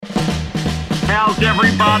How's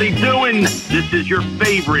everybody doing? This is your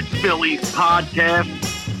favorite Phillies podcast.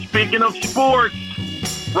 Speaking of sports,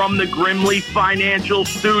 from the Grimley Financial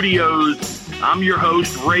Studios, I'm your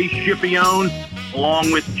host, Ray Schipione,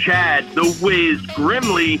 along with Chad, the Wiz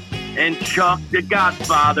Grimley, and Chuck, the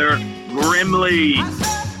Godfather, Grimley.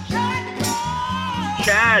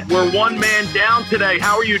 Chad, we're one man down today.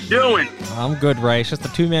 How are you doing? I'm good, Ray. It's just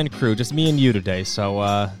a two-man crew, just me and you today. So,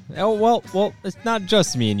 well, it's not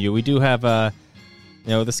just me and you. We do have,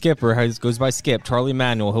 the skipper goes by Skip, Charlie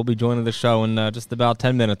Manuel. He'll be joining the show in just about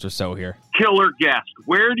 10 minutes or so here. Killer guest.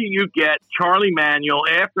 Where do you get Charlie Manuel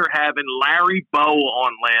after having Larry Bow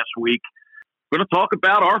on last week? We're going to talk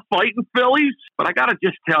about our fighting Phillies, but I got to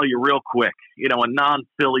just tell you real quick, a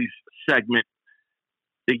non-Phillies segment.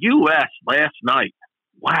 The U.S. last night,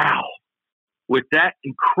 wow. With that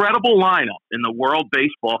incredible lineup in the World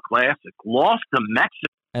Baseball Classic, lost to Mexico.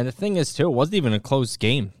 And the thing is, too, it wasn't even a close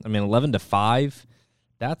game. I mean, 11-5.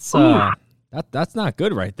 That's not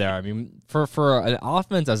good right there. I mean, for an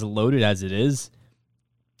offense as loaded as it is,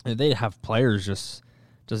 they have players just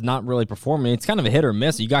not really performing. It's kind of a hit or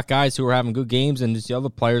miss. You got guys who are having good games, and just the other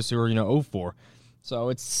players who are 0-4. So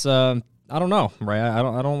it's I don't know, right?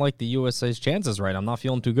 I don't like the USA's chances right. I'm not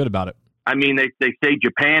feeling too good about it. I mean, they say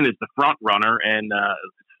Japan is the front runner, and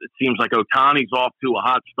it seems like Ohtani's off to a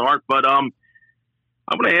hot start. But I'm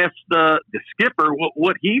going to ask the skipper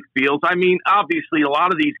what he feels. I mean, obviously, a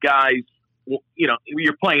lot of these guys,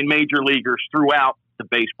 you're playing major leaguers throughout the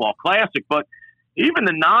Baseball Classic, but even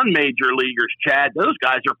the non-major leaguers, Chad, those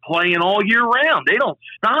guys are playing all year round. They don't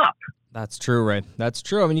stop. That's true, Ray. That's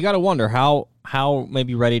true. I mean, you got to wonder how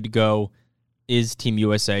maybe ready to go is Team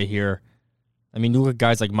USA here. I mean, you look at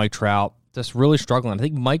guys like Mike Trout, just really struggling. I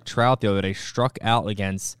think Mike Trout the other day struck out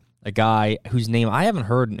against a guy whose name I haven't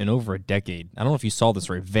heard in over a decade. I don't know if you saw this,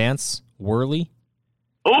 Ray. Vance Worley.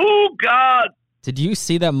 Oh, God. Did you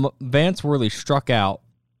see that Vance Worley struck out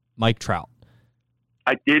Mike Trout?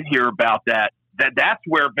 I did hear about that. That's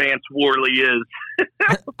where Vance Worley is.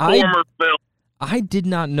 Former Phil. I did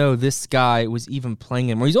not know this guy was even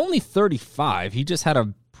playing anymore. He's only 35. He just had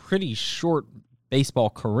a pretty short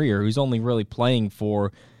baseball career. He's only really playing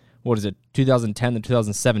for, 2010 to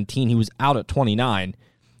 2017. He was out at 29.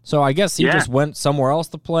 So I guess he just went somewhere else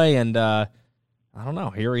to play, and I don't know.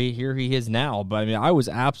 Here he is now. But I mean, I was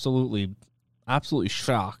absolutely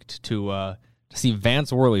shocked to see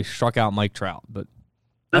Vance Worley struck out Mike Trout. But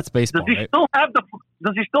that's baseball. Does he still have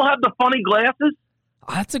the funny glasses?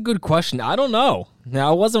 That's a good question. I don't know. Now,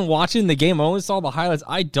 I wasn't watching the game. I only saw the highlights.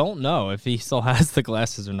 I don't know if he still has the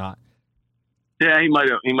glasses or not. Yeah, he might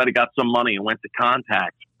have got some money and went to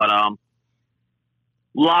contacts. But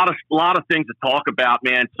lot of things to talk about,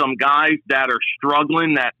 man. Some guys that are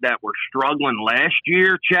struggling that were struggling last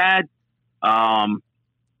year, Chad.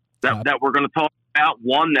 That we're going to talk about.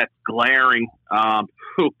 One that's glaring.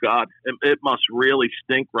 Oh God, it must really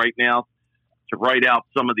stink right now to write out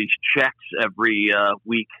some of these checks every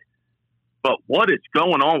week. But what is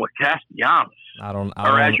going on with Castellanos?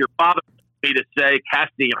 Or as your father told me to say,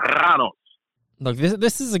 Castellanos. Look,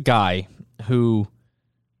 this is a guy who,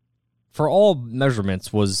 for all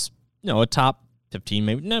measurements, was a top 15,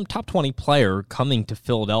 maybe top 20 player coming to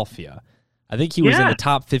Philadelphia. I think he was in the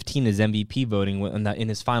top 15 as MVP voting in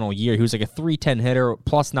his final year. He was like a 310 hitter,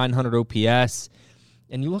 plus 900 OPS.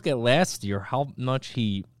 And you look at last year, how much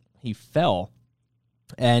he fell.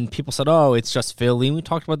 And people said, oh, it's just Philly. And we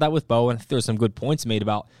talked about that with Bo, and I think there were some good points made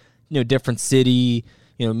about, different city,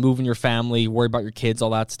 moving your family, worry about your kids, all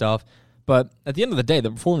that stuff. But at the end of the day,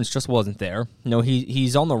 the performance just wasn't there.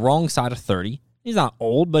 He's on the wrong side of 30. He's not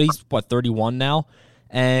old, but he's, 31 now?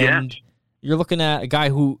 And you're looking at a guy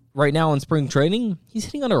who, right now in spring training, he's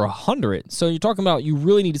hitting under 100. So you're talking about you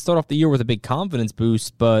really need to start off the year with a big confidence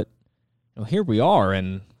boost. But here we are,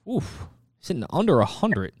 and he's hitting under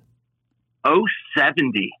 100.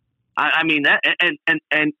 070. I mean, that,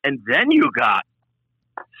 and then you got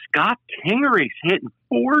Scott Kingery's hitting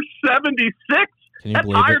 476. That's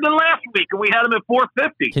higher than last week, and we had him at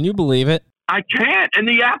 450. Can you believe it? I can't, and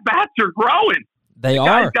the at-bats are growing. They are.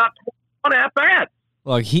 Guy's got 21 at-bats.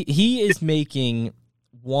 Look, he is making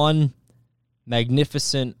one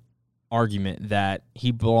magnificent argument that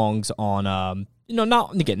he belongs on,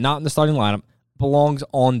 not in the starting lineup, belongs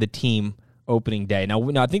on the team opening day. Now,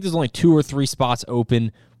 I think there's only 2 or 3 spots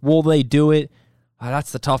open. Will they do it?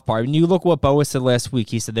 That's the tough part. When you look what Boa said last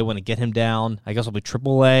week, he said they want to get him down. I guess it'll be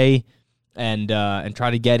AAA. And try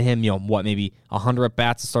to get him, maybe 100 at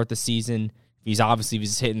bats to start the season. If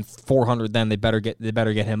he's hitting 400, then they better get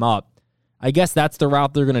him up. I guess that's the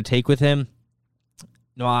route they're going to take with him.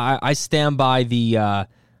 No, I stand by the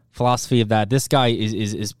philosophy of that. This guy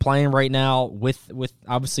is playing right now with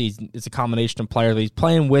obviously it's a combination of players. He's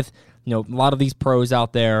playing with a lot of these pros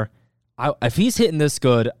out there. If he's hitting this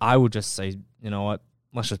good, I would just say, you know what,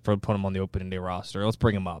 let's just put him on the opening day roster. Let's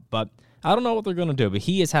bring him up. But I don't know what they're going to do. But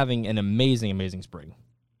he is having an amazing, amazing spring.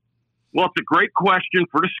 Well, it's a great question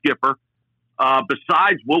for the skipper.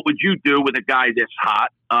 Besides, what would you do with a guy this hot?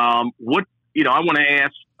 I want to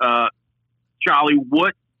ask Charlie,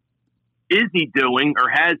 what is he doing or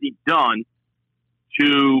has he done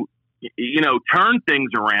to, turn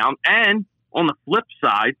things around? And on the flip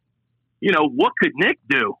side, what could Nick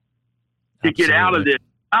do to get out of this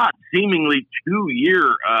seemingly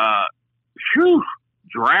 2-year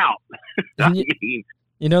drought?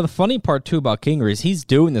 The funny part, too, about Kingery is he's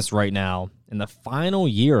doing this right now in the final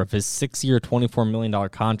year of his 6-year, $24 million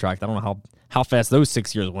contract. I don't know how fast those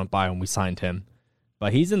 6 years went by when we signed him.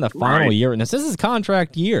 But he's in the final year, and this is his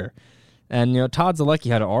contract year. And, Todd Zalecki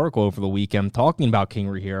had an article over the weekend talking about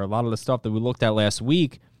Kingery here, a lot of the stuff that we looked at last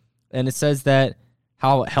week, and it says that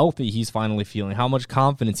how healthy he's finally feeling, how much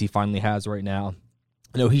confidence he finally has right now.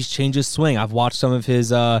 He's changed his swing. I've watched some of his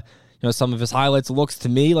highlights. It looks to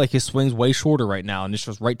me like his swing's way shorter right now, and it's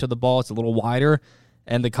just right to the ball. It's a little wider,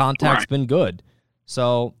 and the contact's been good.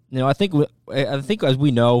 So, I think as we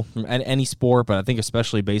know from any sport, but I think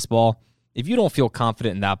especially baseball, if you don't feel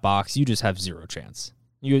confident in that box, you just have zero chance.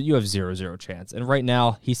 You have zero chance. And right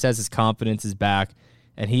now, he says his confidence is back,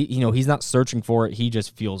 and he's not searching for it. He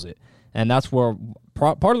just feels it. And that's where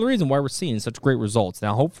part of the reason why we're seeing such great results.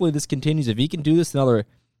 Now, hopefully this continues. If he can do this another,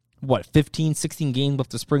 15, 16 games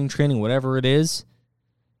left of spring training, whatever it is,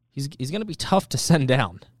 he's going to be tough to send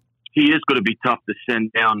down. He is going to be tough to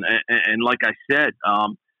send down. And like I said,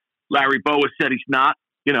 Larry Bowa said he's not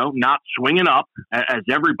swinging up, as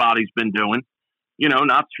everybody's been doing,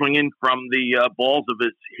 not swinging from the balls of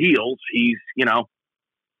his heels. He's,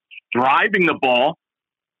 driving the ball,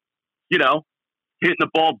 hitting the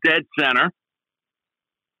ball dead center.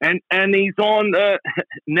 And he's on,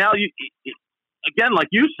 now, again, like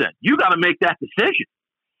you said, you got to make that decision.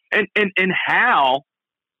 And how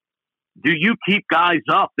do you keep guys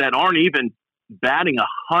up that aren't even batting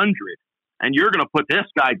 100? And you're going to put this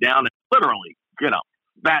guy down and literally,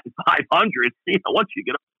 batting 500, once you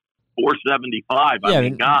get up 475. Yeah, I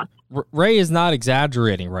mean, God. Ray is not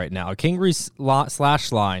exaggerating right now. Kingery's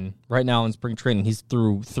slash line right now in spring training, he's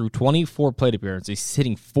through 24 plate appearances. He's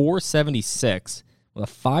hitting 476 with a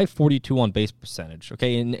 542 on base percentage.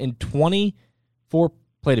 Okay, in 24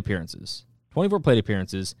 plate appearances,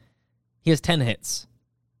 he has 10 hits.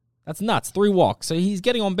 That's nuts. 3 walks. So he's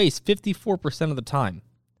getting on base 54% of the time.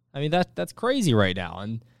 I mean, that's crazy right now.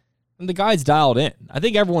 And the guy's dialed in. I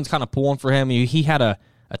think everyone's kind of pulling for him. He had a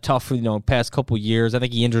tough, past couple years. I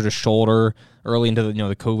think he injured his shoulder early into the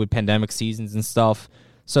COVID pandemic seasons and stuff.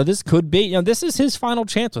 So this could be, this is his final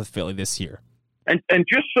chance with Philly this year. And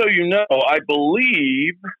just so you know, I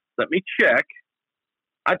believe, let me check,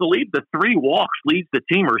 I believe the 3 walks leads the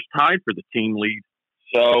team or is tied for the team lead.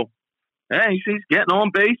 So, he's getting on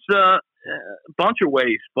base a bunch of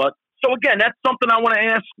ways. But, so again, that's something I want to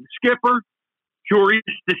ask Skipper. Curious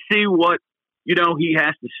to see what, he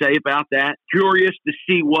has to say about that. Curious to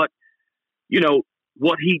see what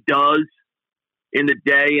he does in the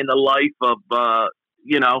day in the life of,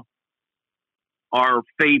 our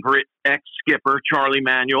favorite ex-skipper, Charlie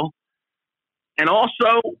Manuel. And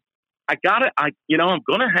also, I'm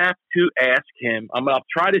going to have to ask him, I'll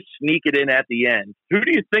try to sneak it in at the end. Who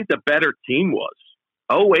do you think the better team was?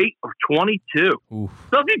 08 or 22? Oof.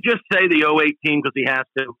 Doesn't he just say the 08 team because he has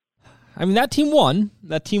to? I mean, that team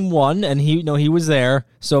won, and he was there.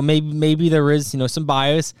 So maybe there is, some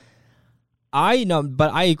bias. I know,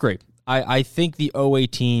 but I agree. I think the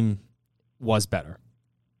 08 team was better.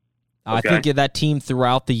 Okay. I think that team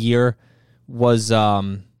throughout the year was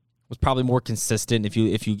probably more consistent if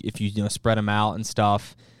you spread them out and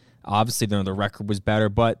stuff. Obviously, the record was better,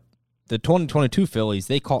 but the 2022 Phillies,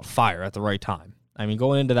 they caught fire at the right time. I mean,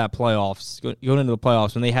 going into the playoffs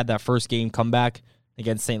when they had that first game comeback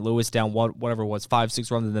against St. Louis down whatever it was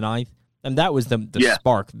 5-6 runs in the ninth, and that was the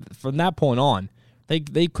spark. From that point on, they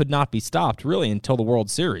could not be stopped really until the World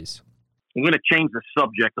Series. I'm going to change the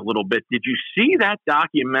subject a little bit. Did you see that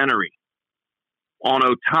documentary on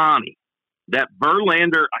Ohtani that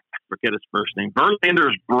Verlander, I forget his first name,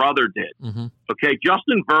 Verlander's brother did? Mm-hmm. Okay,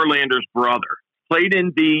 Justin Verlander's brother played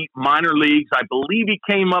in the minor leagues. I believe he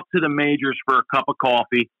came up to the majors for a cup of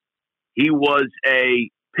coffee. He was a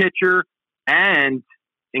pitcher, and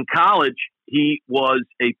in college, he was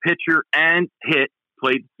a pitcher and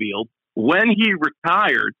played field. When he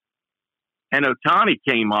retired and Ohtani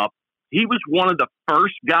came up, he was one of the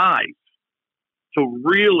first guys to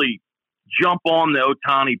really jump on the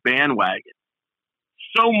Ohtani bandwagon.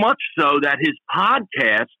 So much so that his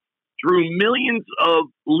podcast drew millions of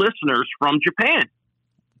listeners from Japan.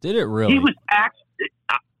 Did it really? He was actually,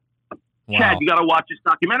 Chad, you got to watch this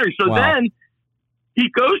documentary. So then he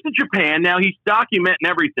goes to Japan. Now he's documenting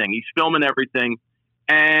everything. He's filming everything.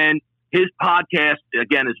 And his podcast,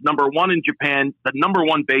 again, is number one in Japan, the number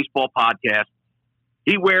one baseball podcast.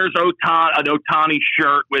 He wears an Ohtani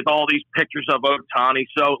shirt with all these pictures of Ohtani.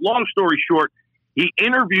 So long story short, he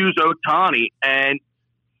interviews Ohtani, and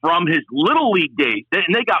from his Little League days,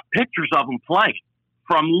 and they got pictures of him playing,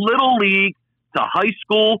 from Little League to high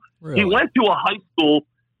school. Really? He went to a high school.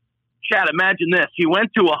 Chad, imagine this. He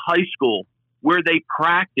went to a high school where they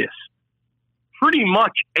practiced pretty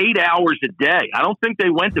much 8 hours a day. I don't think they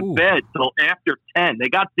went to bed till after 10. They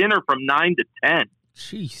got dinner from 9 to 10.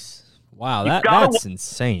 Jeez. Wow, that's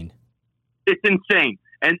insane. It's insane.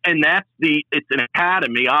 And it's an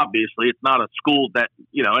academy, obviously. It's not a school that,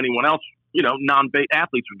 anyone else,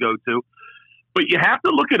 non-athletes would go to. But you have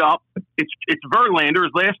to look it up. It's Verlander.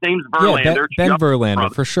 His last name's Verlander. Yeah, Ben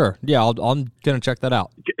Verlander, for sure. Yeah, I'm going to check that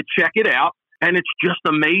out. Check it out. And it's just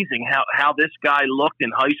amazing how this guy looked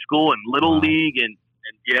in high school and Little League. And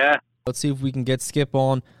yeah. Let's see if we can get Skip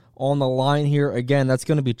on the line here. Again, that's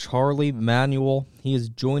going to be Charlie Manuel. He is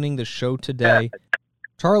joining the show today.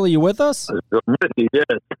 Charlie, you with us? Yes.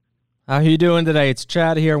 How you doing today? It's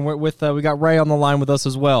Chad here, and we got Ray on the line with us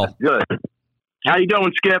as well. Good. How you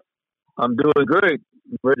doing, Skip? I'm doing great.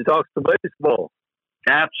 Ready to talk some baseball.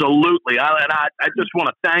 Absolutely. I just want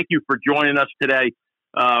to thank you for joining us today.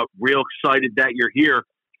 Real excited that you're here.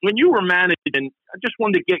 When you were managing, I just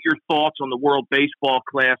wanted to get your thoughts on the World Baseball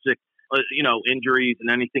Classic, injuries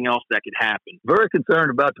and anything else that could happen. Very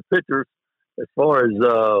concerned about the pitchers as far as,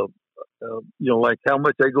 like how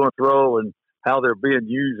much they're going to throw and how they're being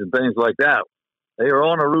used and things like that. They are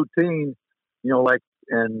on a routine,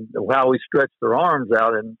 and how we stretch their arms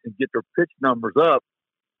out and get their pitch numbers up,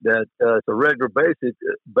 that it's a regular basic,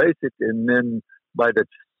 and then by the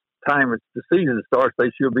time the season starts,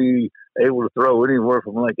 they should be able to throw anywhere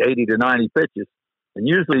from like 80 to 90 pitches. And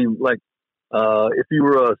usually, if you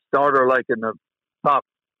were a starter, like in the top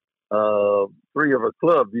three of a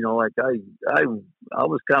club, I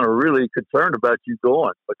was kind of really concerned about you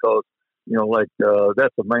going, because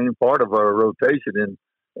that's the main part of our rotation.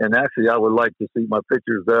 And actually, I would like to see my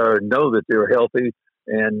pitchers there and know that they're healthy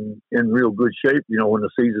and in real good shape, when the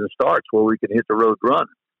season starts, where we can hit the road running.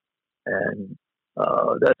 And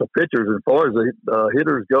that's the pitchers. As far as the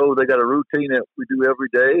hitters go, they got a routine that we do every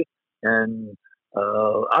day. And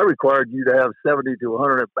I required you to have 70 to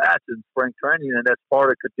 100 at-bats in spring training, and that's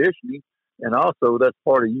part of conditioning. And also, that's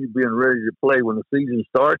part of you being ready to play when the season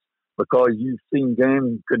starts, because you've seen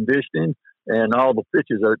game conditioning and all the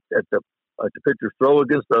pitches at the pitchers throw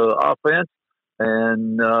against the offense.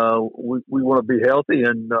 And we want to be healthy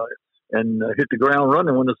and hit the ground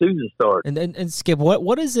running when the season starts. And Skip,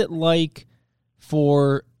 what is it like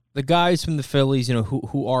for the guys from the Phillies,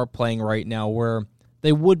 who are playing right now, where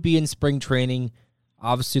they would be in spring training?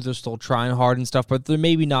 Obviously, they're still trying hard and stuff, but they're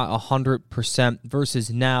maybe not 100% versus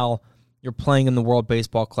now you're playing in the World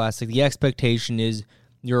Baseball Classic. The expectation is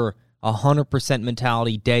you're 100%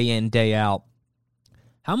 mentality day in, day out.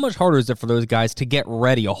 How much harder is it for those guys to get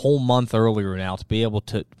ready a whole month earlier now to be able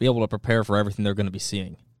to prepare for everything they're going to be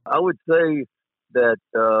seeing? I would say that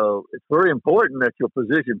it's very important that your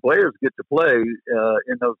position players get to play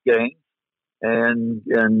in those games and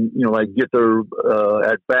get their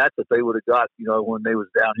at bats that they would have got when they was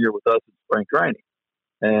down here with us in spring training,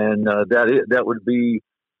 and that would be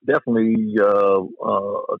definitely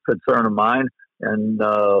a concern of mine. And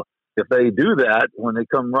if they do that, when they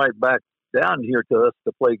come right back down here to us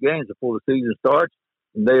to play games before the season starts,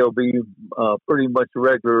 they'll be pretty much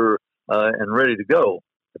regular and ready to go,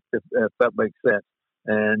 if that makes sense.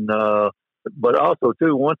 And but also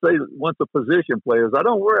too, once the position players, I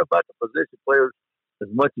don't worry about the position players as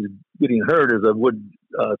much as getting hurt as I would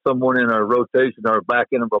someone in a rotation or back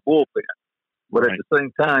end of a bullpen. But right. at the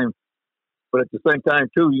same time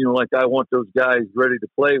too, I want those guys ready to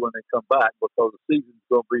play when they come back, because the season's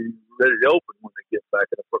going to be ready to open when they get back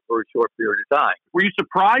in a very short period of time. Were you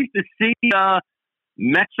surprised to see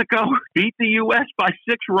Mexico beat the U.S. by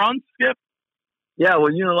 6 runs, Skip? Yeah,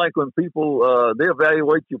 well, when people they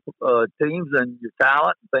evaluate your teams and your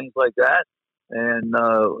talent and things like that, and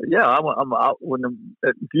I'm out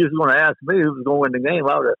if you just want to ask me who's going to win the game,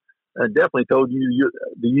 I would have definitely told you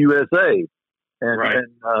the USA. And right.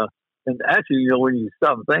 and actually, when you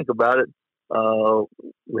stop and think about it,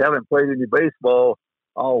 we haven't played any baseball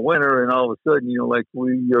all winter, and all of a sudden,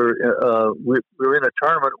 we're in a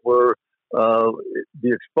tournament where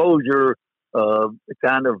the exposure it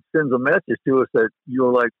kind of sends a message to us that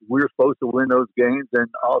like we're supposed to win those games, and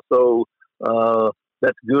also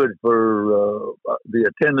that's good for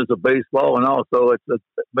the attendance of baseball, and also it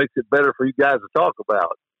makes it better for you guys to talk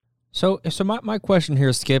about. So my question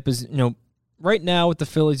here, Skip, is right now with the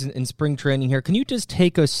Phillies in spring training here, can you just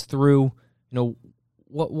take us through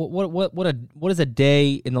what is a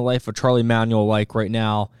day in the life of Charlie Manuel like right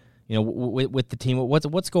now? With the team,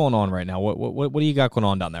 what's going on right now? What do you got going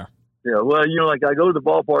on down there? Yeah, well, like I go to the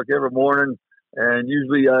ballpark every morning, and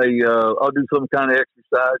usually I'll do some kind of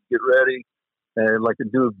exercise, get ready, and like to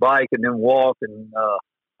do a bike and then walk, and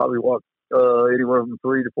probably walk anywhere from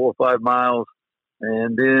 3 to 4 or 5 miles,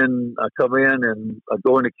 and then I come in and I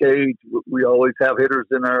go in the cage. We always have hitters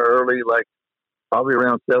in there early, like probably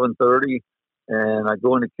around 7:30, and I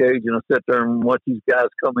go in the cage and I sit there and watch these guys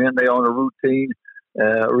come in. They on a routine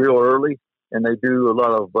real early, and they do a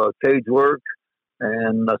lot of cage work.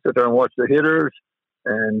 And I sit there and watch the hitters.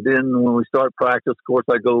 And then when we start practice, of course,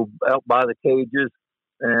 I go out by the cages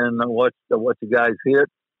and I watch the guys hit.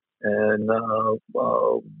 And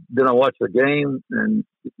then I watch the game. And,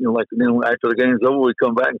 then after the game's over, we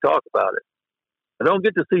come back and talk about it. I don't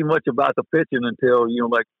get to see much about the pitching until,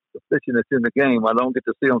 like the pitching that's in the game. I don't get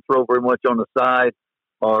to see them throw very much on the side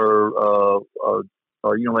or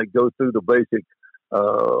like go through the basic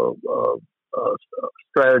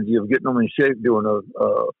strategy of getting them in shape during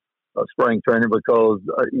a spring training because,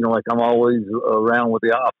 like I'm always around with the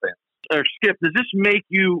offense. Skip, does this make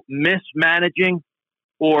you miss managing,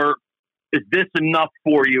 or is this enough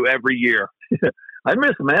for you every year? I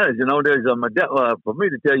miss managing. There's for me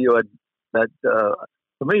to tell you that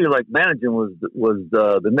for me, like managing was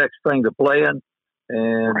the next thing to playing,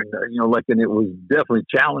 and right. And it was definitely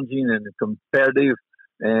challenging and competitive,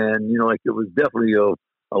 and like it was definitely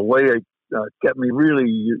a way it kept me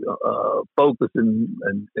really focused and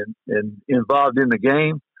involved in the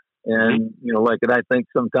game. And, and I think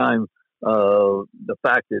sometimes the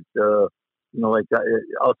fact that, it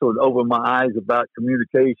also opened my eyes about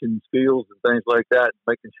communication skills and things like that,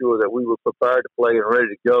 making sure that we were prepared to play and ready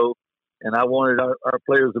to go. And I wanted our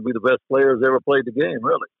players to be the best players ever played the game,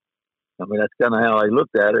 really. I mean, that's kind of how I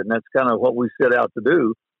looked at it, and that's kind of what we set out to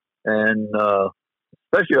do. And,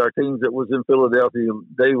 especially our teams that was in Philadelphia,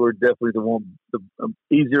 they were definitely the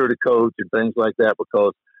easier to coach and things like that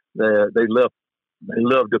because they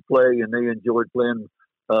loved to play and they enjoyed playing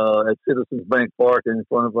at Citizens Bank Park in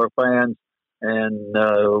front of our fans. And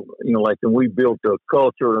and we built a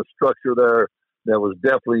culture and a structure there that was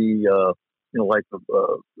definitely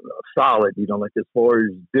solid. As far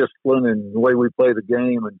as discipline and the way we play the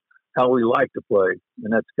game and how we like to play,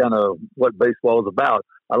 and that's kind of what baseball is about.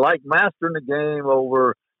 I like mastering the game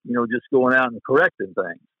over, just going out and correcting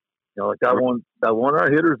things. I want our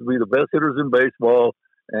hitters to be the best hitters in baseball,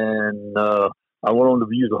 and I want them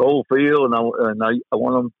to use the whole field, and I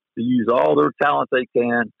want them to use all their talent they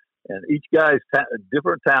can. And each guy's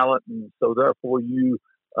different talent, and so therefore you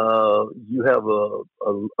have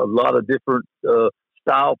a lot of different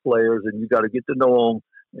style players, and you got to get to know them,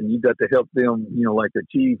 and you got to help them,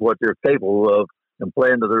 achieve what they're capable of and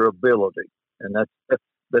play into their ability. And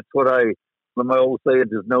that's what my old saying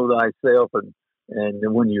is know thyself. And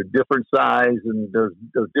when you're different size and there's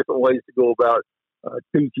different ways to go about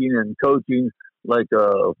teaching and coaching, like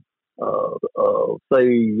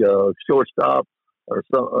shortstop or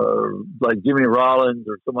like Jimmy Rollins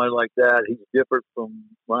or somebody like that. He's different from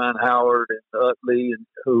Ryan Howard and Utley and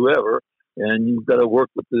whoever. And you've got to work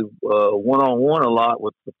with the one-on-one a lot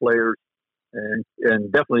with the players and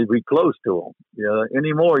definitely be close to them.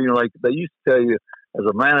 Anymore, like they used to tell you as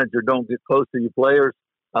a manager, don't get close to your players.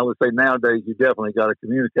 I would say nowadays you definitely got to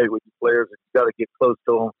communicate with your players and you got to get close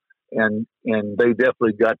to them, and they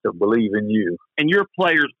definitely got to believe in you. And your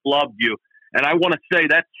players loved you. And I want to say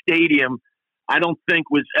that stadium, I don't think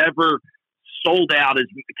was ever sold out as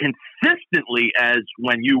consistently as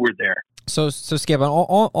when you were there. So Skip,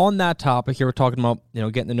 on that topic here, we're talking about,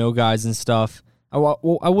 getting to know guys and stuff. I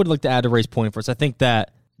would like to add a race point for us. I think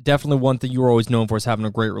that definitely one thing you were always known for is having a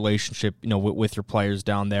great relationship, with your players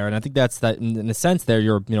down there. And I think that's that in a sense there,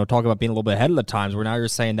 you're, talking about being a little bit ahead of the times where now you're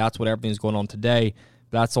saying that's what everything's going on today.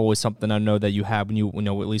 That's always something I know that you have when you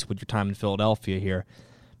at least with your time in Philadelphia here.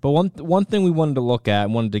 But one thing we wanted to look at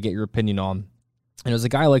and wanted to get your opinion on, and there's a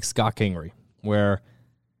guy like Scott Kingery, where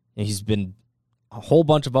he's been a whole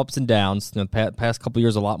bunch of ups and downs. In the past couple of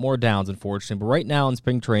years, a lot more downs, unfortunately. But right now in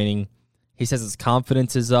spring training, he says his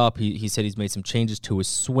confidence is up. He said he's made some changes to his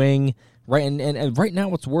swing. Right, and right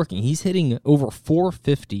now it's working. He's hitting over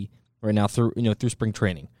 450 right now through spring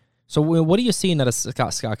training. So what are you seeing out of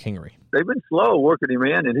Scott Kingery? They've been slow working him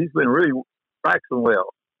in, and he's been really practicing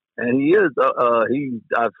well. And he is,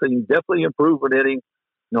 I've seen definitely improvement in him,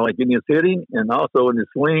 like in his hitting and also in his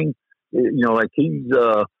swing. Like he's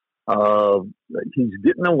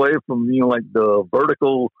getting away from, like the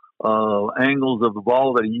vertical angles of the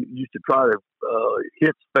ball that he used to try to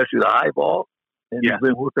hit, especially the high ball. And he's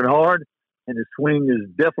been working hard, and his swing is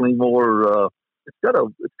definitely more, it's got a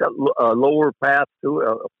lower path to it,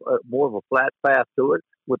 more of a flat path to it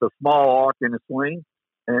with a small arc in the swing.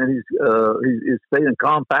 And he's staying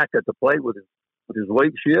compact at the plate with his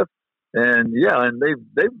weight shift, and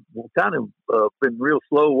they've kind of been real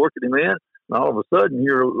slow working him in. And all of a sudden,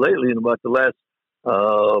 here lately, in about the last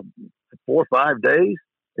 4 or 5 days,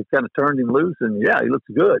 they kind of turned him loose, and he looks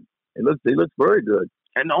good. He looks very good.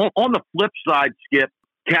 And on the flip side, Skip,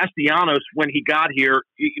 Castellanos, when he got here,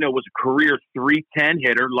 was a career .310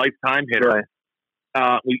 hitter, lifetime hitter.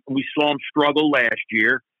 Right. We saw him struggle last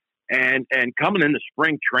year. And coming into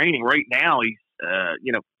spring training right now, he's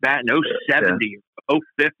batting 070,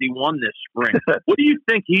 051 this spring. What do you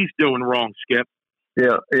think he's doing wrong, Skip?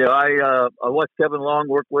 Yeah. I watch Kevin Long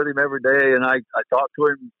work with him every day, and I talk to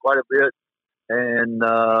him quite a bit. And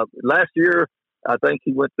last year, I think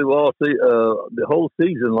he went through the whole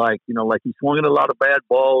season like he swung at a lot of bad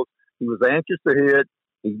balls. He was anxious to hit.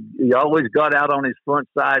 He always got out on his front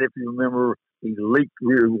side, if you remember. He leaked,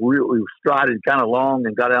 really strided kind of long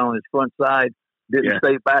and got out on his front side, didn't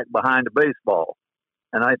stay back behind the baseball.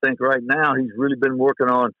 And I think right now he's really been working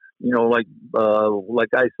on, like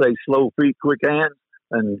I say, slow feet, quick hands,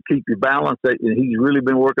 and keep your balance. And he's really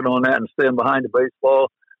been working on that and staying behind the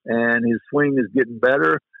baseball, and his swing is getting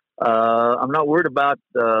better. I'm not worried about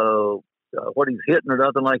what he's hitting or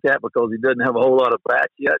nothing like that because he doesn't have a whole lot of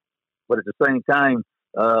bats yet. But at the same time,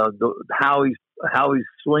 how he's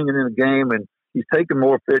swinging in the game, and he's taking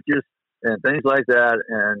more pitches and things like that.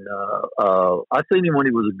 And I seen him when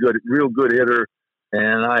he was a real good hitter,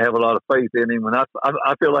 and I have a lot of faith in him. And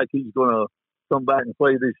I feel like he's going to come back and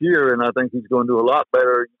play this year, and I think he's going to do a lot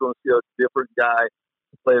better. You're going to see a different guy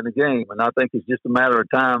playing the game, and I think it's just a matter of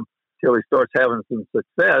time till he starts having some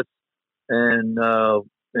success, and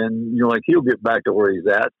he'll get back to where he's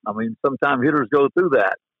at. I mean, sometimes hitters go through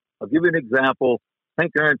that. I'll give you an example.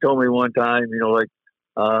 Hank Aaron told me one time, he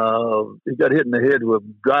got hit in the head with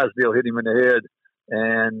Drysdale hit him in the head,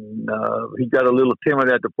 and he got a little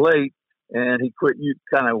timid at the plate, and he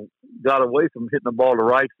kind of got away from hitting the ball to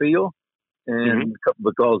right field, and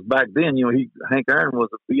because back then, Hank Aaron was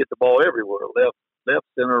he hit the ball everywhere, left,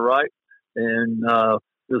 center, right, and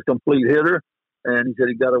he was a complete hitter. And he said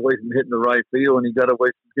he got away from hitting the right field, and he got away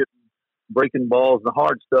from breaking balls and the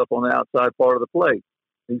hard stuff on the outside part of the plate.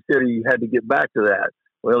 He said he had to get back to that.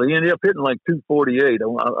 Well, he ended up hitting like 248.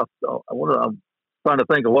 I'm trying to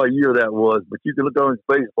think of what year that was, but you can look on his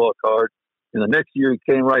baseball card. And the next year he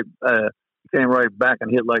came right back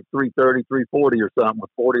and hit like 330, 340 or something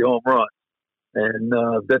with 40 home runs. And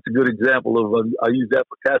that's a good example of. I use that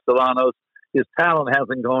for Castellanos. His talent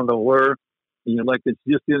hasn't gone nowhere.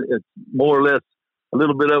 It's more or less a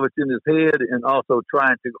little bit of it's in his head and also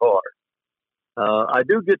trying too hard. I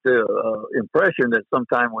do get the impression that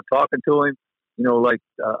sometime when talking to him,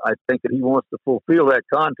 I think that he wants to fulfill that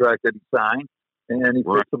contract that he signed, and he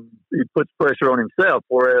puts pressure on himself.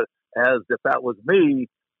 Whereas if that was me,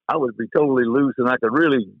 I would be totally loose and I could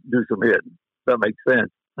really do some hitting. If that makes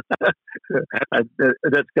sense.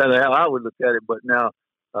 That's kind of how I would look at it. But now,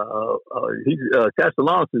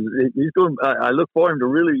 Castellanos he's doing. I look for him to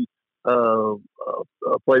really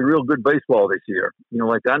play real good baseball this year.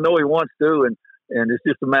 I know he wants to, and it's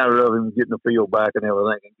just a matter of him getting the field back and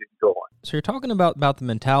everything and getting going. So you're talking about the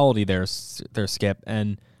mentality there, Skip,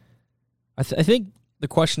 and I think the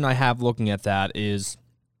question I have looking at that is,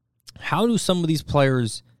 how do some of these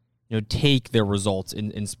players, take their results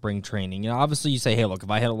in spring training? Obviously you say, hey, look, if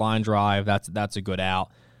I hit a line drive, that's a good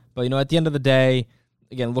out. But at the end of the day,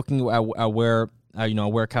 again, looking at where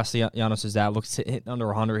Castellanos is at, looks hitting under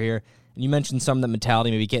 100 here, and you mentioned some of that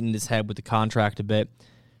mentality, maybe getting in his head with the contract a bit.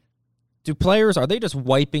 Do players, are they just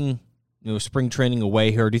wiping spring training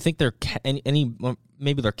away here? Or do you think they're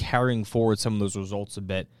maybe they're carrying forward some of those results a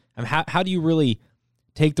bit? I mean, how do you really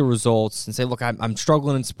take the results and say, look, I'm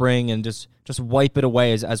struggling in spring, and just wipe it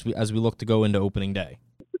away as we look to go into opening day?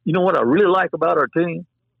 You know what I really like about our team?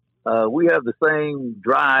 We have the same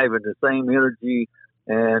drive and the same energy,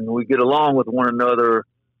 and we get along with one another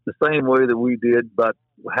the same way that we did about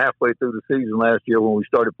halfway through the season last year when we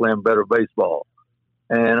started playing better baseball.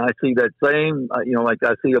 And I see that same, I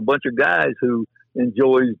see a bunch of guys who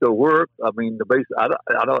enjoys the work. I mean,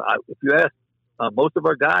 if you ask most of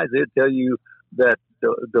our guys, they'd tell you that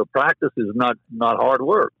the practice is not hard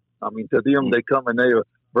work. I mean, to them, they come and they are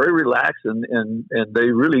very relaxed and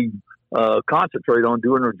they really concentrate on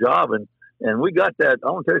doing their job. And we got that.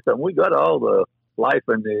 I want to tell you something. We got all the life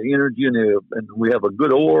and the energy and we have a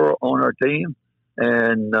good aura on our team.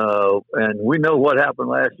 And we know what happened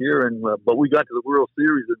last year. But we got to the World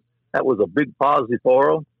Series, and that was a big positive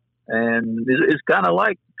for them. And it's kind of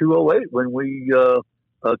like 208 when we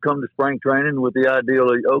come to spring training with the idea of,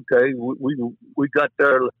 okay, we got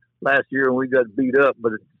there last year and we got beat up,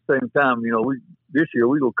 but at the same time, this year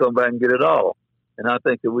we will come back and get it all. And I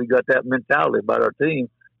think that we got that mentality about our team,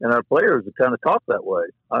 and our players that kind of talk that way.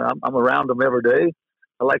 I'm around them every day.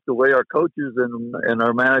 I like the way our coaches and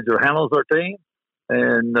our manager handles our team.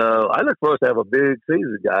 And I look for us to have a big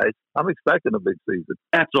season, guys. I'm expecting a big season.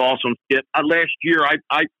 That's awesome, Skip. Last year,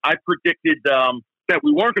 I predicted that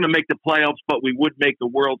we weren't going to make the playoffs, but we would make the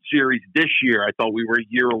World Series this year. I thought we were a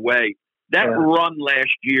year away. That run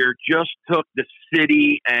last year just took the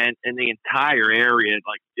city and the entire area.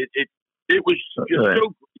 Like it was just so great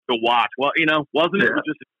to watch. Well, wasn't it? It was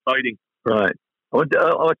just exciting. Right. I'll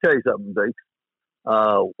tell you something, Dave.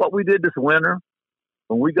 What we did this winter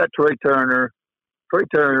when we got Trey Turner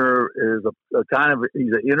is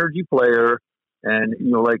he's an energy player, and he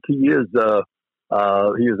is a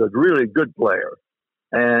really good player,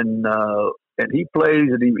 and he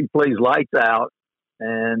plays lights out,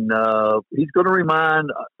 and he's going to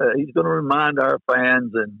remind our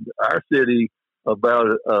fans and our city about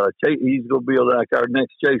Chase. He's going to be like our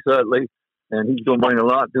next Chase Utley, and he's going to bring a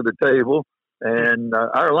lot to the table. And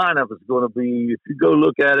our lineup is going to be, if you go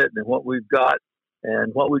look at it and what we've got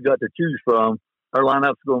and what we've got to choose from, our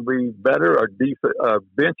lineup's going to be better. Our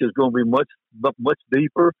bench is going to be much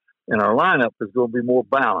deeper, and our lineup is going to be more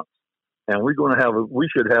balanced. And we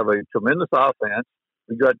should have a tremendous offense.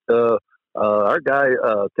 We got our guy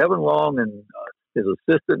Kevin Long and his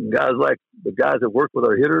assistant and guys like the guys that work with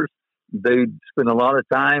our hitters. They spend a lot of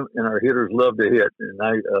time, and our hitters love to hit. And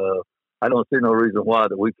I don't see no reason why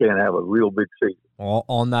that we can't have a real big season. Well,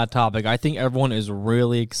 on that topic, I think everyone is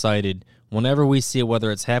really excited whenever we see it,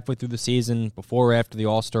 whether it's halfway through the season, before or after the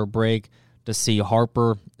All-Star break, to see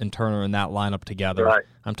Harper and Turner in that lineup together. Right.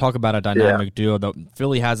 I'm talking about a dynamic duo that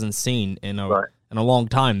Philly hasn't seen in a long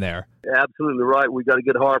time there. Absolutely right. We got to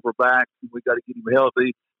get Harper back. We got to get him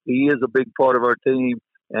healthy. He is a big part of our team,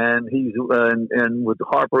 and he's and with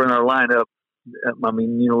Harper in our lineup, I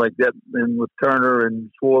mean, like that, and with Turner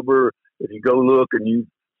and Schwarber, if you go look and you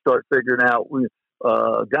start figuring out,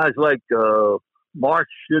 guys like March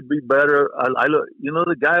should be better. I look,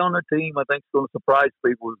 the guy on the team I think is going to surprise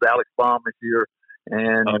people is Alex Baum this year,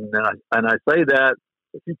 and I say that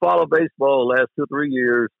if you follow baseball the last 2 or 3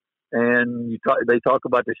 years, and they talk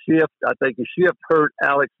about the shift, I think the shift hurt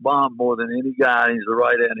Alex Baum more than any guy. He's a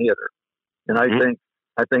right-hand hitter, and I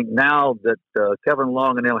think now that Kevin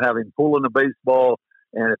Long and them have him pulling the baseball,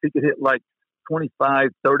 and if he could hit like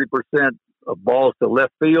 25-30% of balls to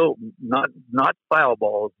left field, not foul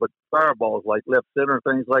balls, but fire balls like left center,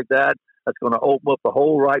 things like that, that's going to open up the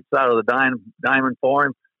whole right side of the diamond for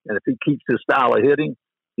him. And if he keeps his style of hitting,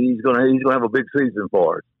 he's going to have a big season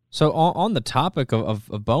for us. So on the topic of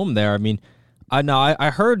Bohm there, I mean, I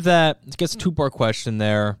heard that, I guess a two-part question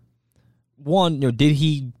there. One, did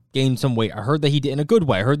he gain some weight? I heard that he did in a good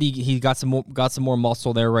way. I heard he got some more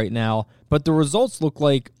muscle there right now, but the results look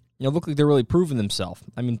like they're really proving themselves.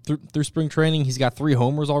 I mean, through spring training, he's got 3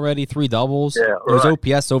 homers already, 3 doubles. Yeah, His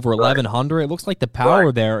OPS over 1,100. It looks like the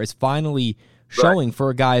power there is finally showing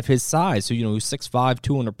for a guy of his size, who's 6'5",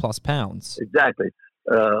 200+ pounds. Exactly.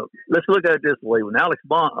 Let's look at it this way: when Alex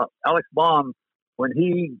Baum, when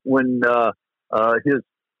his in the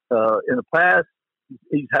past,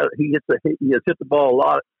 he has hit the ball a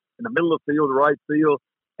lot in the middle of the field, right field,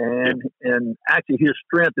 and actually his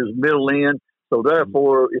strength is middle in. So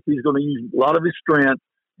therefore, if he's going to use a lot of his strength,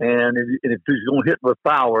 and if he's going to hit with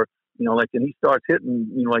power, and he starts hitting,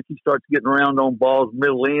 he starts getting around on balls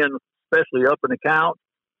middle in, especially up in the count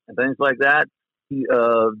and things like that, he's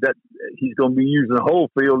going to be using the whole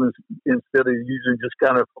field instead of using just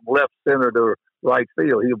kind of from left center to right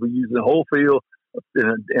field. He'll be using the whole field,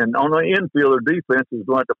 and on the infield, their defense is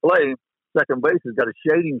going to have to play. Second base has got to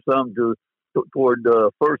shade him some toward the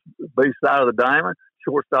first base side of the diamond.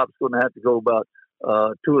 Shortstop's going to have to go about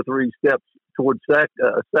 2 or 3 steps towards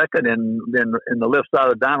second, and then the left side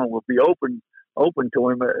of the diamond will be open to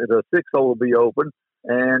him. The 6 hole will be open,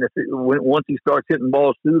 and once he starts hitting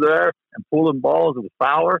balls through there and pulling balls with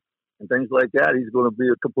power and things like that, he's going to be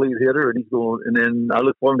a complete hitter, and then I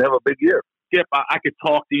look for him to have a big year. Skip, I could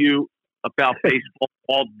talk to you about baseball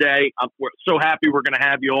all day. We're so happy we're going to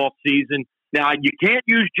have you all season. Now, you can't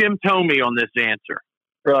use Jim Thome on this answer.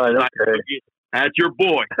 Right. Okay. That's your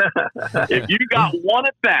boy. If you got one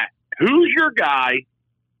at bat, who's your guy?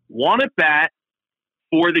 One at bat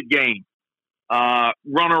for the game.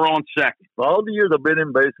 Runner on second. All the years I've been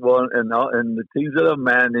in baseball and the teams that I've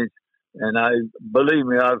managed, and believe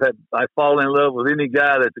me, I fall in love with any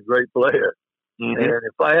guy that's a great player. Mm-hmm. And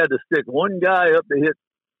if I had to stick one guy up to hit,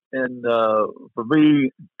 and for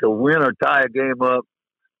me to win or tie a game up,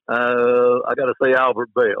 I got to say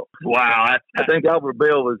Albert Bell. Wow, I think Albert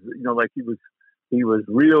Bell was, like he was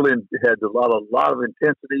real and had a lot of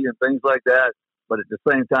intensity and things like that. But at the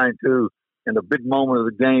same time too, in the big moment of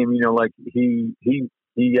the game, like he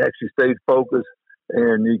actually stayed focused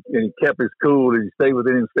and he kept his cool and he stayed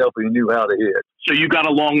within himself and he knew how to hit. So you got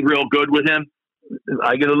along real good with him?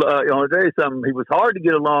 I get I'll tell you something. He was hard to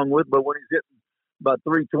get along with, but when he's hitting about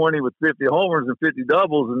 320 with 50 homers and 50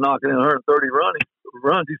 doubles and knocking in 130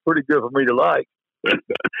 runs, he's pretty good for me to like.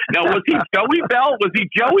 Now, was he Joey Bell? Was he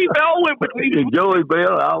Joey Bell? Joey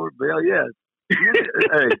Bell, Albert Bell, yes.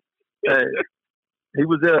 hey, he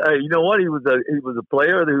was you know what? He was a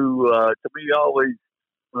player who, to me, always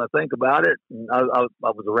when I think about it, and I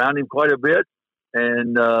was around him quite a bit,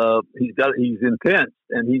 and he's intense,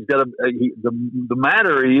 and he's got the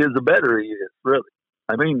madder he is, the better he is. Really,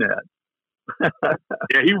 I mean that.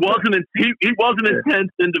 Yeah, he was an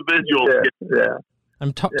intense individual. Yeah.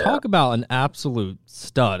 Talk about an absolute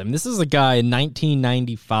stud. I mean, this is a guy in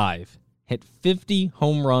 1995 hit 50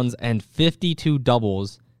 home runs and 52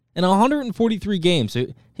 doubles in 143 games. So,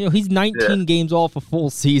 he's 19 games off a full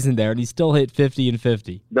season there, and he still hit 50 and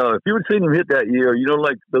 50. No, if you would have seen him hit that year,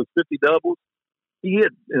 like those 50 doubles, he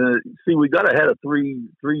hit. We got to had a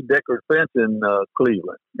three-decker fence in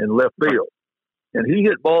Cleveland in left field, and he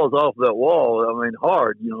hit balls off that wall. I mean,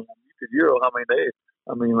 hard. You could hear.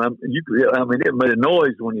 It made a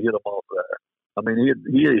noise when you hit them off there. I mean,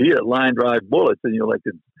 he hit line drive bullets, and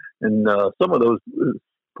some of those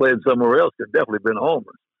played somewhere else could definitely been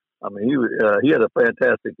homers. I mean, he had a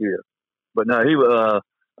fantastic year, but no, he was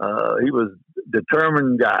a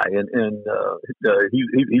determined guy, and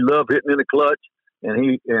he loved hitting in the clutch, and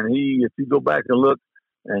he if you go back and look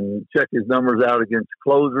and check his numbers out against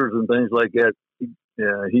closers and things like that, he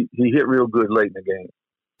hit real good late in the game.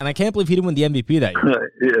 And I can't believe he didn't win the MVP that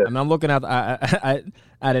year. Yeah. I mean, I'm looking at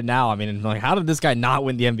it now. I mean, how did this guy not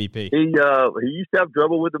win the MVP? He used to have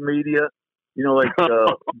trouble with the media.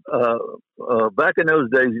 Back in those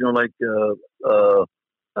days,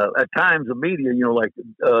 at times the media,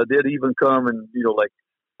 did even come and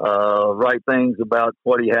write things about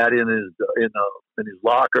what he had in his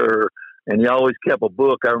locker, and he always kept a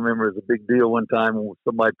book. I remember it was a big deal one time when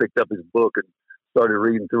somebody picked up his book and started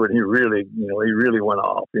reading through it. He really went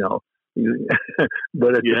off. But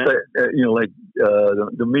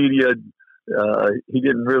the media. He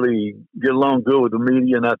didn't really get along good with the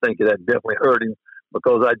media, and I think that definitely hurt him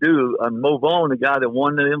because I move on. The guy that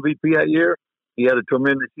won the MVP that year, he had a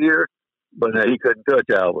tremendous year, but he couldn't touch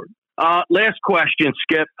Albert. Last question,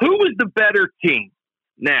 Skip. Who was the better team?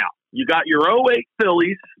 Now, you got your 08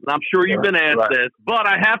 Phillies, and I'm sure you've been asked this, but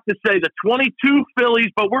I have to say the 22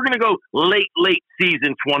 Phillies, but we're going to go late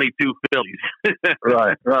season 22 Phillies.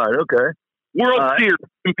 Right, okay. World Series.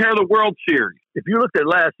 Compare the World Series. If you looked at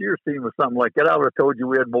last year's team or something like that, I would have told you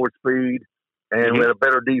we had more speed and we had a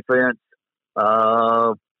better defense.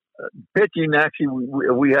 Pitching, actually,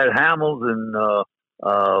 we had Hamels and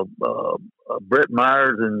Brett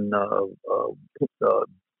Myers and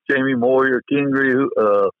Jamie Moyer, Kingery.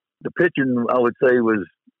 The pitching, I would say, was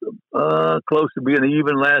close to being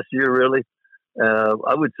even last year, really.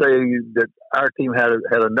 I would say that our team had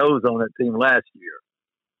a nose on that team last year.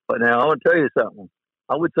 But now I want to tell you something.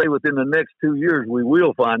 I would say within the next 2 years, we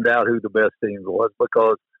will find out who the best team was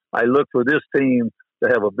because I look for this team to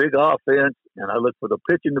have a big offense, and I look for the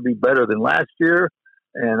pitching to be better than last year.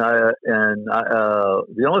 And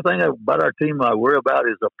the only thing about our team I worry about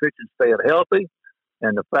is the pitching staying healthy,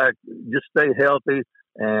 and the fact just stay healthy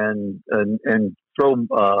and throw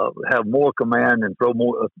have more command and throw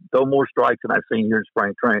more strikes than I've seen here in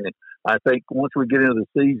spring training. I think once we get into the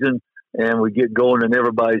season and we get going and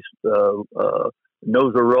everybody's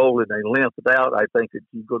knows the role and they limp it out, I think that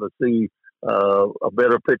you're going to see a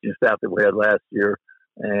better pitching staff than we had last year.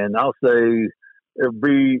 And I'll say if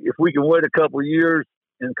we can wait a couple of years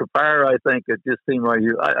and compare, I think that this team right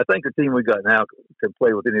here, I think the team we got now can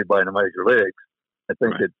play with anybody in the major leagues. I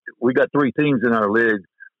think that we got three teams in our league,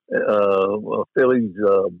 Phillies,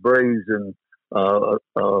 Braves, and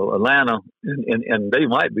Atlanta, and they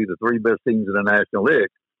might be the three best teams in the National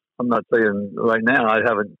League. I'm not saying right now. I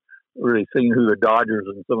haven't really seen who the Dodgers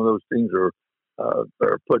and some of those teams are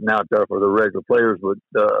putting out there for the regular players, but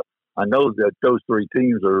I know that those three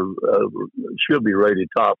teams are should be rated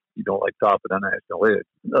top, like top of the National League.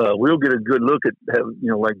 We'll get a good look at,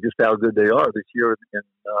 like just how good they are this year, and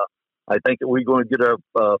I think that we're going to get our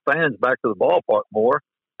fans back to the ballpark more.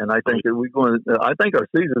 And I think that I think our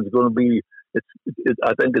season is going to be.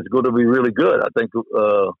 I think it's going to be really good. I think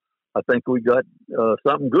we got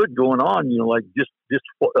something good going on. Like just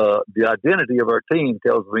the identity of our team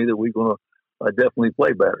tells me that we're going to definitely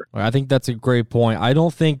play better. I think that's a great point. I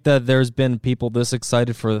don't think that there's been people this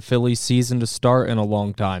excited for the Phillies season to start in a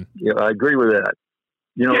long time. Yeah, I agree with that.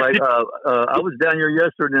 Like I was down here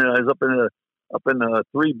yesterday, and I was up in the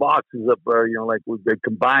three boxes up there. Like they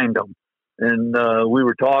combined them, and we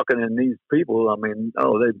were talking, and these people. I mean,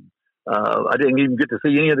 I didn't even get to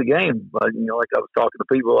see any of the game, but like I was talking to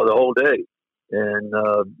people the whole day, and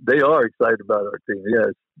they are excited about our team.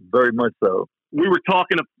 Yes, very much so. We were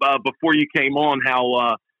talking before you came on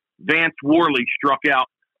how Vance Worley struck out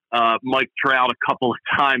Mike Trout a couple of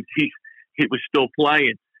times. He was still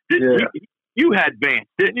playing. You had Vance,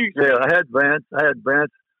 didn't you? Yeah, I had Vance.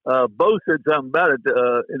 Bo said something about it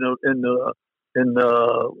in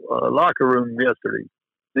the locker room yesterday.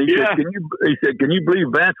 He said, "Can you believe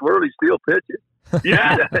Vance Worley's still pitching?"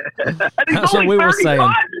 Yeah, that's what we were saying.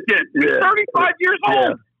 He's 35 years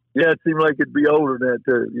old. Yeah, it seemed like it'd be older than that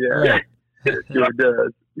too. Yeah, it sure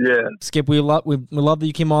does. Yeah, Skip, we love that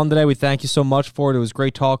you came on today. We thank you so much for it. It was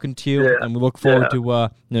great talking to you, and we look forward to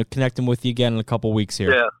connecting with you again in a couple of weeks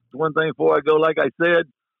here. Yeah, one thing before I go, like I said,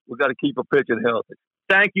 we got to keep a pitching healthy.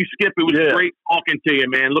 Thank you, Skip. It was great talking to you,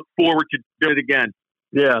 man. Look forward to doing it again.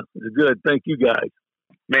 Yeah, it's good. Thank you, guys.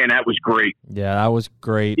 Man, that was great. Yeah, that was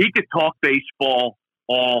great. He could talk baseball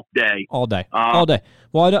all day. All day.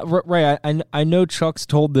 Well, Ray, I know Chuck's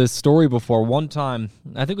told this story before. One time,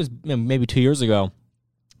 I think it was maybe 2 years ago,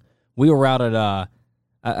 we were out at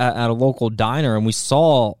a local diner, and we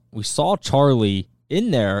saw Charlie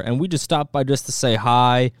in there, and we just stopped by just to say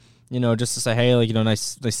hi, just to say, hey, like,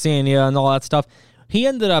 nice seeing you and all that stuff. We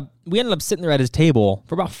ended up sitting there at his table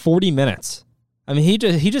for about 40 minutes. I mean, he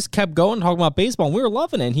just kept going, talking about baseball, and we were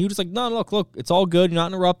loving it. And he was just like, no, look, it's all good. You're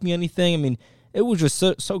not interrupting me anything. I mean, it was just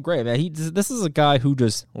so great, man. This is a guy who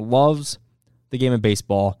just loves the game of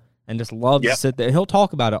baseball and just loves to sit there. He'll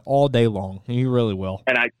talk about it all day long, and he really will.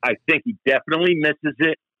 And I think he definitely misses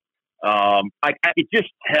it. I could just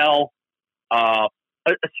tell,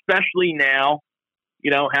 especially now,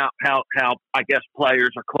 how I guess players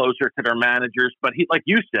are closer to their managers. But he, like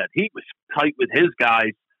you said, he was tight with his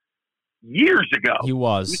guys years ago. He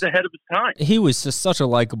was ahead of his time. He was just such a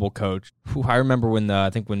likable coach. I remember when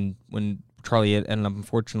Charlie ended up,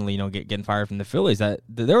 unfortunately, getting fired from the Phillies, that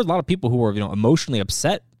there were a lot of people who were, emotionally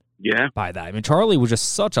upset by that. I mean, Charlie was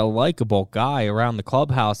just such a likable guy around the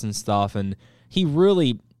clubhouse and stuff, and he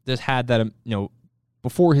really just had that,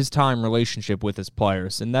 before his time relationship with his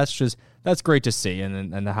players, and that's great to see,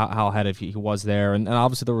 and how ahead of he was there, and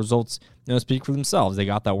obviously the results speak for themselves. They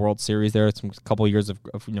got that World Series there, a couple of years of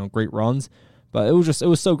great runs, but it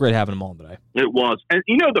was so great having him on today. It was, and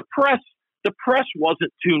the press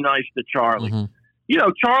wasn't too nice to Charlie. Mm-hmm.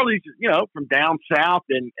 Charlie's from down south,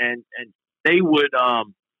 and they would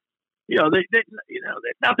they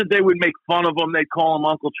not that they would make fun of him, they'd call him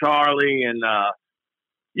Uncle Charlie, and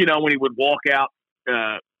when he would walk out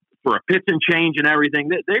for a pitching change and everything,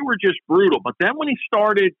 they were just brutal. But then when he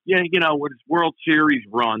started, with his World Series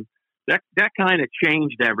run, that kind of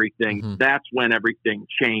changed everything. Mm-hmm. That's when everything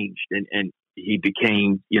changed, and he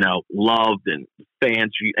became, loved, and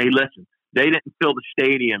fans. Hey, listen, they didn't fill the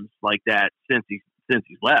stadiums like that since he's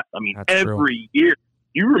left. I mean, that's every year.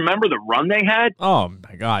 You remember the run they had? Oh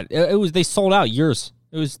my God, it was, they sold out years.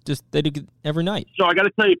 It was just, they did it every night. So I got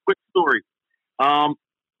to tell you a quick story.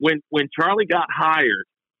 When Charlie got hired,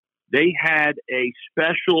 they had a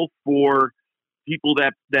special for people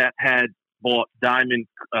that had bought Diamond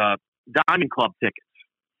Club tickets.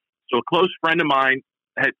 So a close friend of mine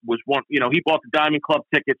was one. He bought the Diamond Club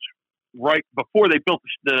tickets right before they built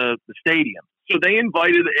the stadium. So they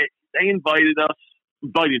invited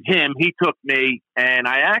him. He took me, and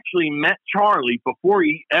I actually met Charlie before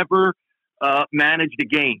he ever managed a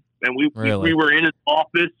game. And we were in his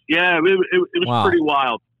office. Yeah, it was pretty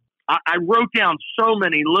wild. I wrote down so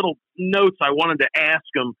many little notes I wanted to ask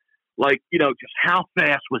him, like, just how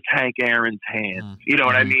fast was Hank Aaron's hands? You know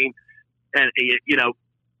what I mean? And,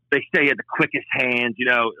 they say he had the quickest hands,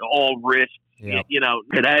 all wrists. Yep.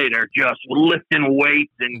 Today they're just lifting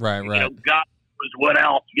weights and, God knows what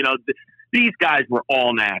else. These guys were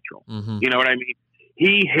all natural. Mm-hmm. You know what I mean?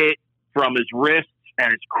 He hit from his wrists and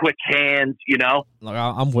his quick hands, Look,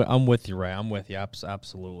 I'm with you, Ray. I'm with you.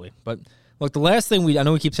 Absolutely. But Look, the last thing I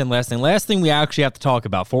know we keep saying last thing we actually have to talk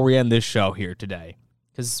about before we end this show here today.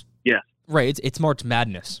 Because, right, it's March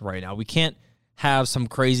Madness right now. We can't have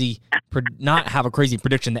not have a crazy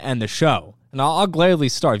prediction to end the show. And I'll gladly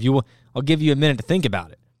start. I'll give you a minute to think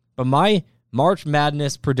about it. But my March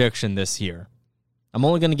Madness prediction this year, I'm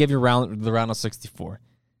only going to give you the round of 64.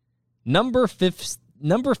 Number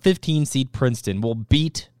 15 seed Princeton will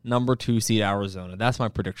beat number 2 seed Arizona. That's my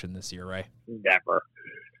prediction this year, Ray.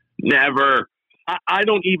 Never. I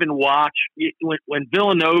don't even watch when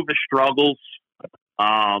Villanova struggles.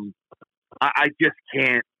 I just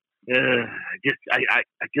can't. I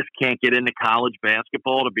just can't get into college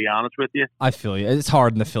basketball, to be honest with you. I feel you. It's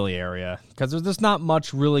hard in the Philly area because there's not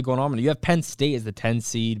much really going on. You have Penn State as the 10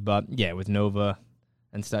 seed, but yeah, with Nova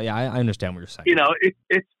and stuff. Yeah, I understand what you're saying.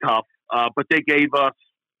 It's tough, but they gave us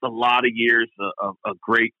a lot of years of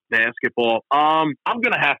great basketball. I'm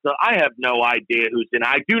gonna have to. I have no idea who's in.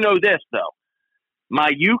 I do know this though.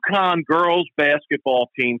 My UConn girls basketball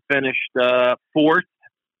team finished 4th.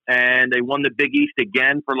 And they won the Big East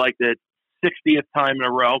again for like the 60th time in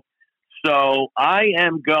a row. So I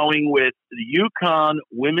am going with the UConn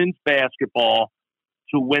women's basketball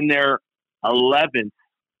to win their 11th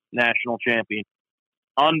national champion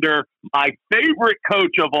under my favorite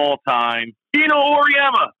coach of all time, Gino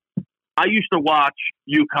Auriemma. I used to watch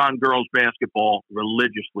UConn girls basketball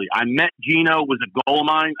religiously. I met Gino, was a goal of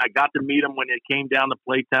mine. I got to meet him when it came down to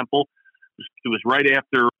play Temple. It was right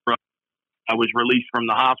after I was released from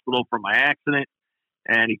the hospital from my accident,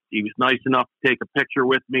 and he was nice enough to take a picture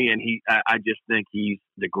with me, and I just think he's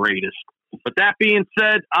the greatest. But that being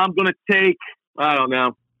said, I'm going to take, I don't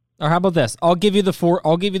know. Or how about this? I'll give you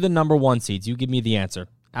the number 1 seeds. You give me the answer.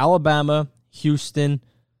 Alabama, Houston,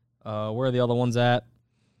 where are the other ones at?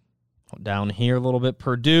 Down here a little bit.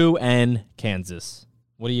 Purdue and Kansas.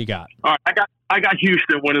 What do you got? All right, I got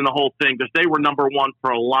Houston winning the whole thing because they were number 1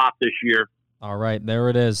 for a lot this year. All right, there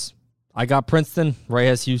it is. I got Princeton. Ray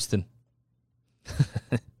has Houston.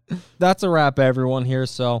 That's a wrap, everyone, here.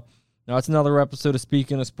 So now it's another episode of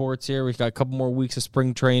Speaking of Sports here. We've got a couple more weeks of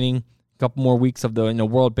spring training, a couple more weeks of the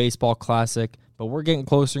World Baseball Classic, but we're getting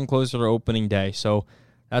closer and closer to opening day. So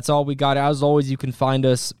that's all we got. As always, you can find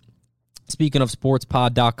us,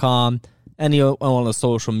 speakingofsportspod.com, any one of the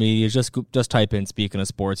social medias. Just type in Speaking of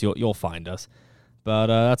Sports. You'll find us. But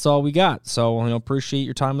that's all we got. So appreciate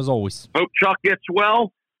your time as always. Hope Chuck gets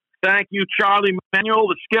well. Thank you, Charlie Manuel,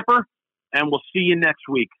 the skipper, and we'll see you next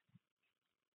week.